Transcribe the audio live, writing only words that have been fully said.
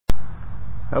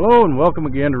Hello and welcome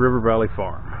again to River Valley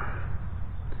Farm.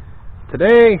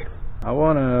 Today I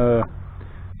want to,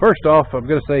 first off, I'm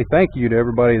going to say thank you to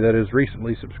everybody that has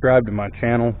recently subscribed to my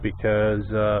channel because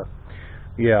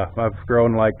yeah, I've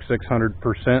grown like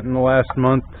 600% in the last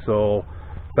month, so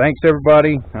thanks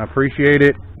everybody. I appreciate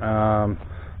it.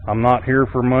 I'm not here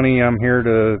for money. I'm here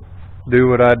to do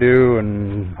what I do,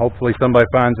 and hopefully somebody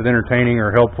finds it entertaining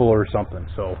or helpful or something,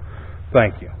 so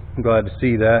thank you. I'm glad to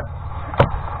see that.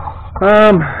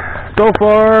 So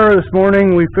far this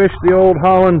morning we fished the old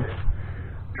Holland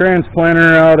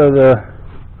transplanter out of the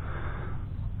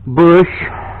bush.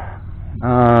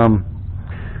 I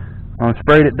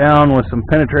sprayed it down with some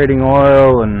penetrating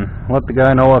oil and let the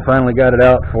guy know I finally got it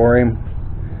out for him.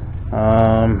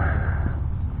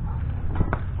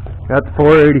 Got the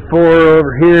 484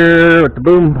 over here with the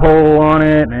boom pole on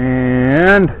it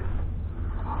and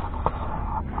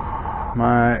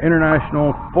my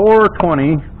International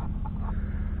 420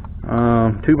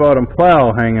 two-bottom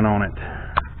plow hanging on it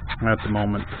at the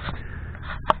moment.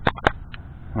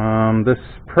 This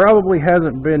probably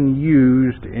hasn't been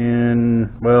used in,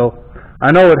 well,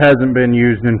 I know it hasn't been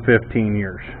used in 15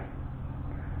 years.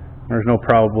 There's no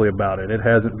probably about it. It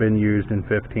hasn't been used in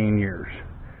 15 years.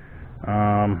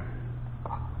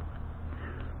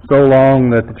 So long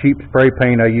that the cheap spray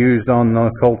paint I used on the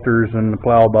coulters and the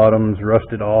plow bottoms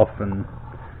rusted off, and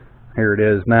here it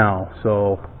is now.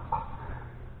 So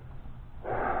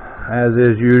as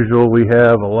is usual, we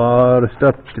have a lot of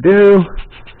stuff to do,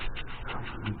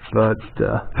 but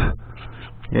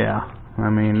yeah, I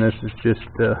mean, this is just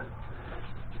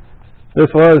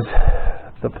this was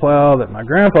the plow that my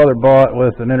grandfather bought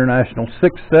with an International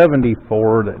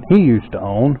 674 that he used to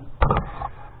own.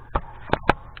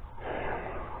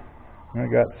 I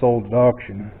got sold at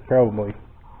auction probably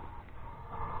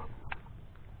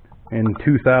in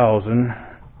 2000,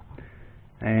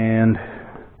 and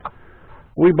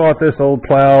we bought this old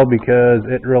plow because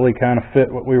it really kind of fit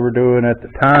what we were doing at the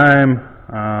time.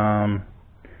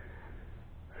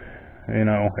 You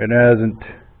know, it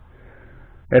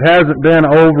hasn't been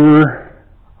over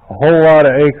a whole lot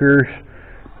of acres.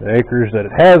 The acres that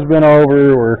it has been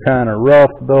over were kind of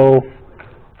rough though.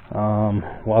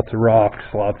 Lots of rocks,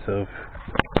 lots of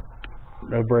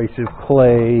abrasive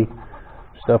clay,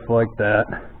 stuff like that.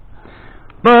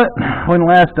 But when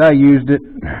last I used it,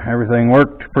 everything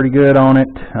worked pretty good on it.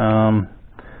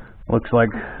 Looks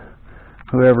like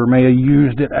whoever may have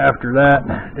used it after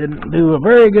that didn't do a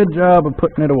very good job of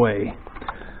putting it away.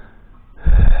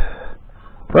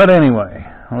 But anyway,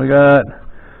 we got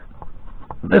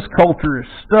this coulter is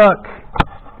stuck.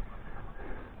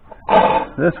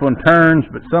 This one turns,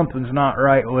 but something's not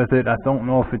right with it. I don't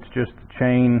know if it's just the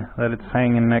chain that it's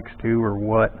hanging next to or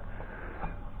what.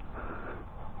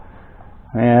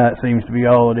 Yeah, that seems to be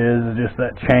all it is just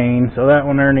that chain. So that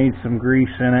one there needs some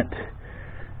grease in it.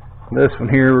 This one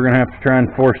here, we're going to have to try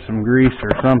and force some grease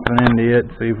or something into it,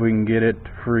 see if we can get it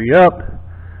to free up.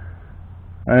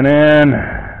 And then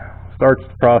starts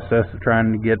the process of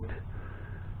trying to get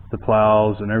the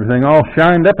plows and everything all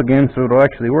shined up again so it'll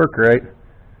actually work right.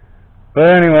 But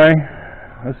anyway,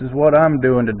 this is what I'm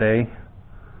doing today.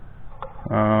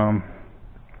 And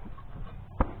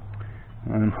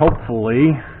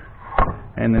hopefully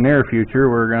in the near future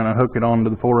we're going to hook it onto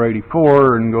the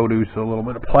 484 and go do a little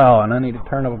bit of plowing. I need to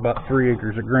turn up about 3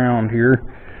 acres of ground here,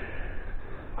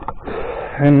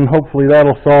 and hopefully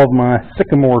that'll solve my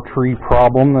sycamore tree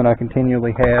problem that I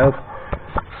continually have.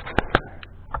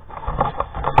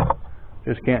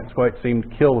 Just can't quite seem to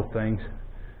kill the things.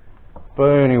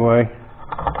 But anyway,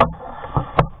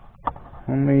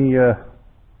 let me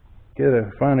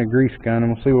find a grease gun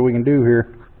and we'll see what we can do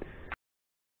here.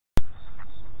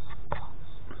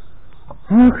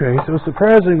 Okay, so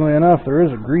surprisingly enough, there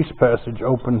is a grease passage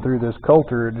open through this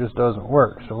coulter. It just doesn't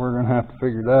work, so we're going to have to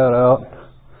figure that out.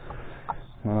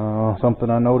 Something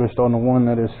I noticed on the one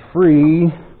that is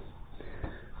free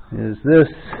is this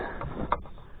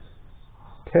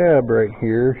tab right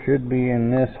here should be in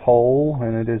this hole,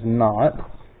 and it is not.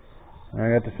 I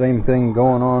got the same thing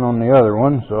going on the other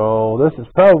one, so this is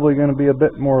probably going to be a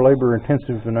bit more labor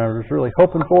intensive than I was really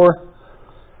hoping for,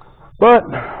 but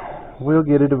we'll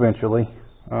get it eventually.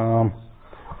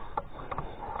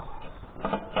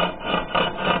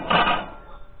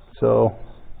 So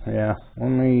yeah, let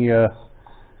me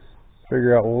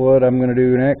figure out what I'm going to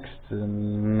do next,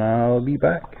 and I'll be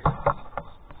back.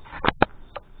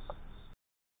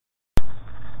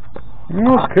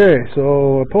 Okay,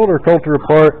 so I pulled our coulter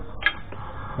apart,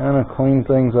 kind of cleaned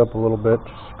things up a little bit,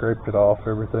 just scraped it off,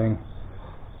 everything.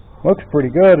 Looks pretty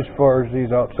good as far as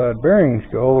these outside bearings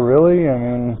go, really. I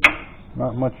mean,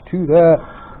 not much to that.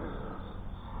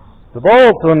 The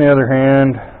bolt, on the other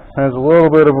hand, has a little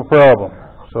bit of a problem,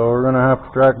 so we're going to have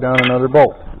to track down another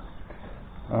bolt.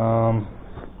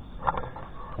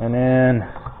 And then,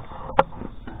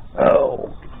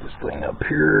 oh, get this thing up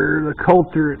here, the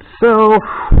coulter itself.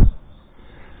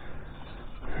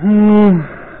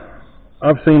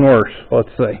 I've seen worse,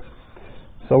 let's say.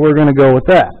 So we're going to go with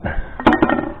that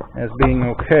as being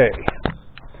okay.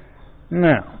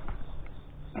 Now,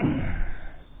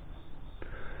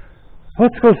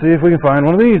 let's go see if we can find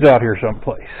one of these out here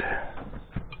someplace.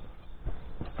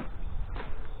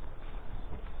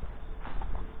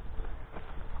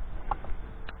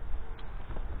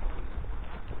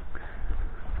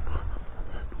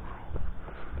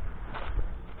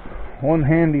 One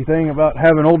handy thing about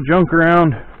having old junk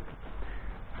around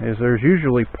is there's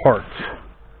usually parts.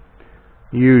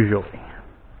 Usually.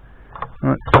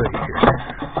 Let's see here.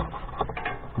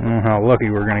 I don't know how lucky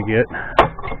we're going to get.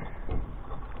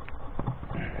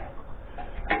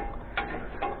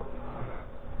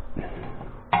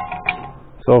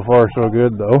 So far so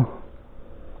good though.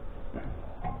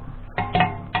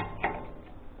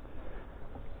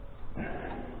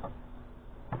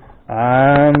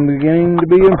 I'm beginning to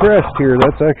be impressed here.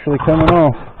 That's actually coming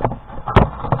off.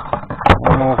 I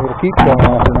don't know if it'll keep coming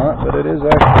off or not, but it is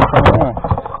actually coming off.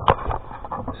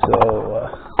 So,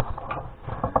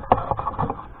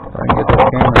 if I can get this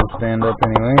camera to stand up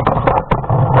anyway.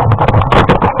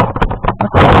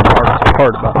 That's the hardest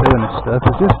part about doing this stuff,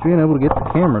 is just being able to get the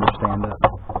camera to stand up.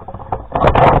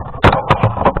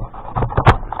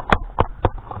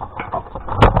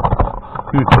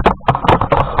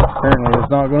 Apparently it's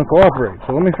not going to cooperate,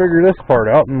 so let me figure this part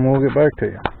out and we'll get back to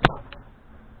you.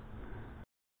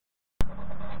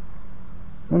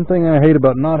 One thing I hate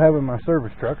about not having my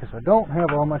service truck is I don't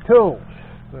have all my tools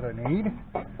that I need.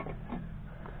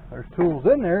 There's tools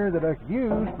in there that I could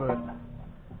use, but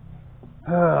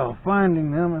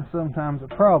finding them is sometimes a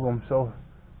problem. So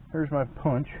here's my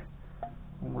punch that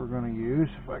we're going to use.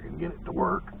 If I can get it to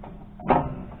work,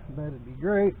 that'd be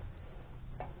great.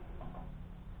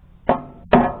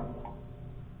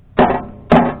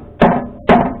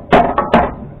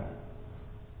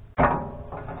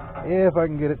 If I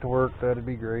can get it to work, that'd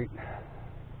be great.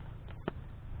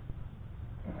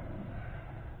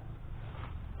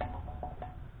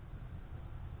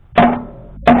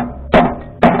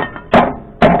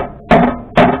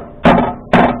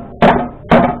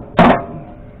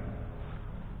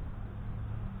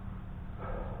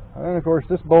 And of course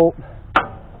this bolt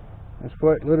is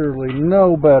quite literally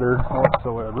no better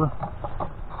whatsoever.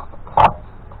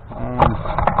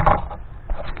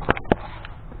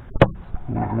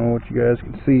 I don't know what you guys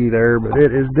can see there, but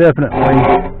it is definitely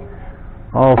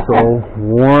also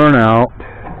worn out.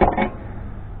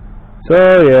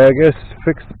 So yeah, I guess to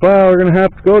fix the plow we're going to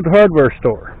have to go to the hardware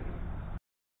store.